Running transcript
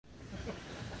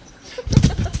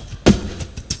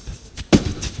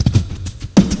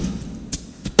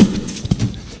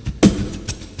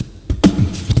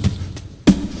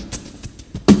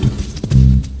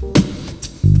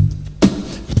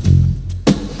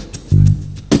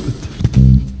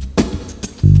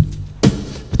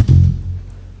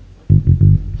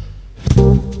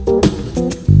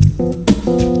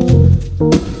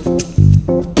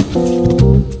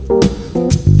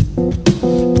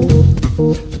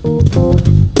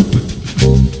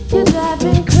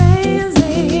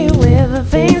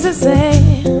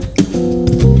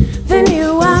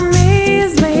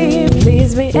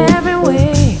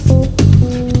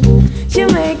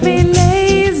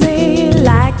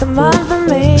someone for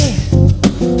me.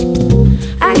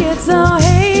 I get so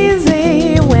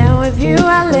hazy when with you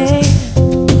I lay.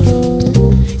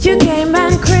 You came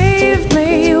and craved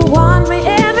me, you want me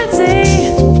every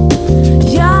day.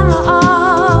 You're my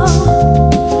all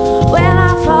when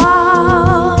I fall.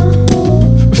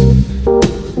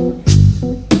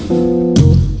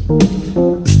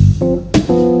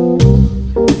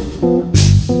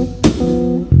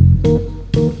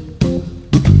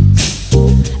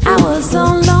 I was so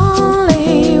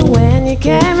lonely when you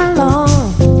came along,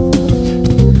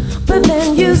 but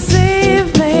then you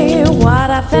saved me, what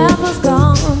I felt was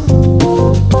gone.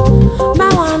 My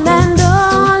one and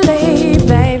only,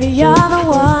 baby, you're the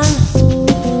one.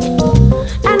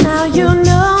 And now you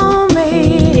know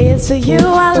me, it's for you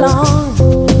I long.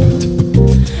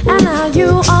 And now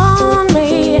you own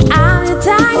me, I'm your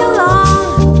tag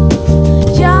along.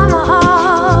 You're my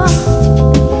all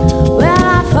when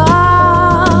I fall.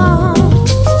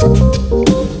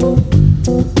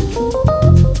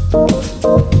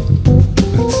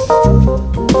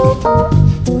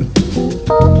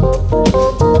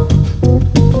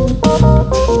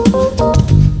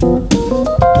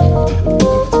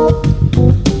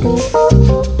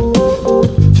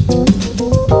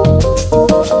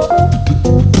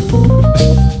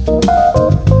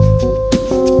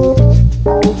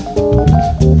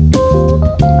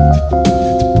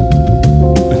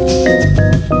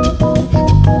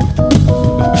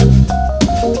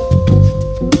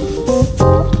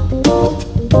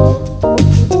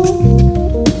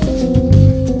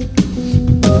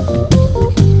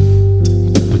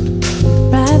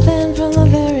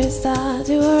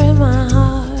 You were in my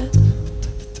heart.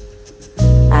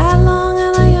 I long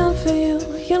and I yearn for you,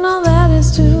 you know that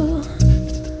is true.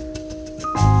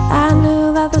 I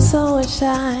knew that the sun would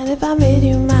shine if I made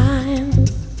you mine.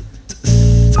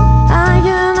 I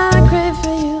yearn and I crave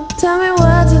for you, tell me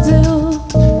what to do.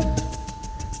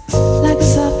 Like a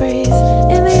soft breeze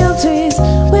in the oak trees,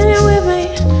 when you're with me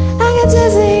I get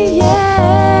dizzy,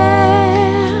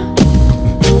 yeah.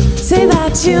 Say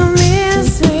that you miss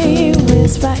me,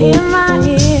 whisper in my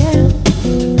ear.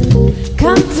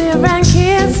 Come dear and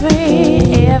kiss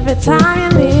me every time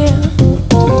you're near.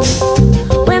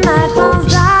 When night falls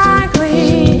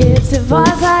darkly, it's your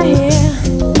voice I hear.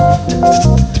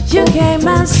 You came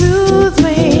and soothed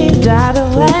me, dried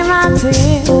away my tears.